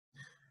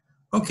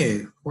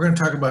Okay, we're going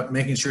to talk about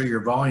making sure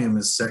your volume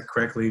is set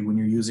correctly when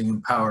you're using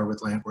Empower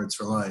with LAMP Words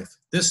for Life.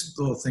 This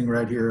little thing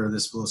right here, or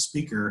this little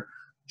speaker,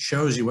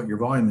 shows you what your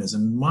volume is,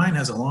 and mine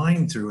has a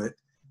line through it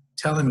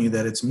telling me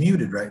that it's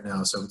muted right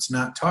now. So if it's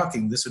not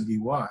talking, this would be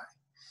why.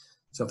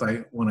 So if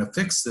I want to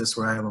fix this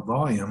where I have a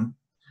volume,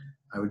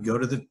 I would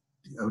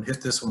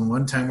hit this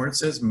one time where it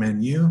says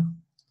Menu,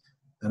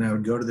 then I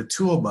would go to the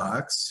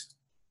toolbox.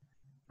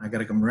 I got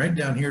to come right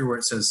down here where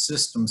it says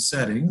System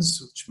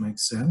Settings, which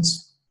makes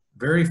sense.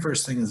 Very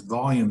first thing is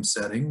volume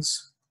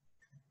settings,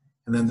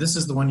 and then this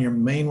is the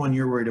main one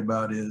you're worried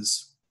about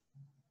is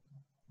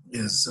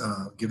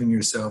giving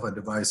yourself a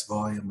device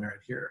volume right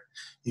here.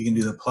 You can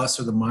do the plus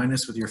or the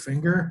minus with your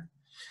finger,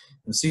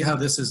 and see how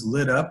this is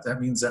lit up. That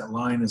means that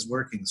line is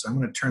working. So I'm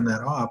going to turn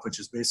that off, which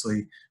is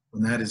basically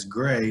when that is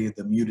gray,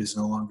 the mute is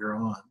no longer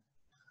on.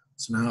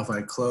 So now if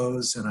I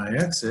close and I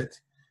exit,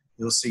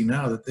 you'll see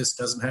now that this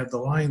doesn't have the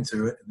line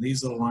through it, and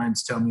these little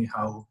lines tell me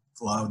how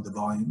loud the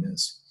volume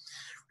is.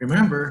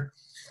 Remember,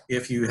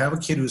 if you have a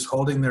kid who's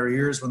holding their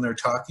ears when they're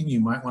talking, you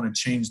might want to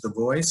change the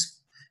voice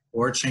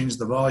or change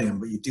the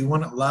volume, but you do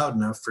want it loud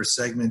enough for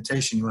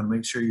segmentation. You want to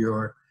make sure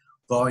your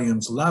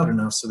volume's loud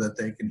enough so that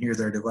they can hear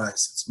their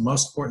device. It's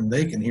most important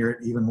they can hear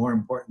it, even more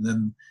important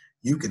than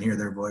you can hear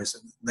their voice.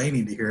 They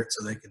need to hear it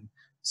so they can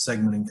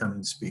segment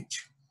incoming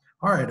speech.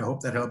 All right, I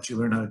hope that helps you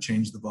learn how to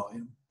change the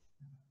volume.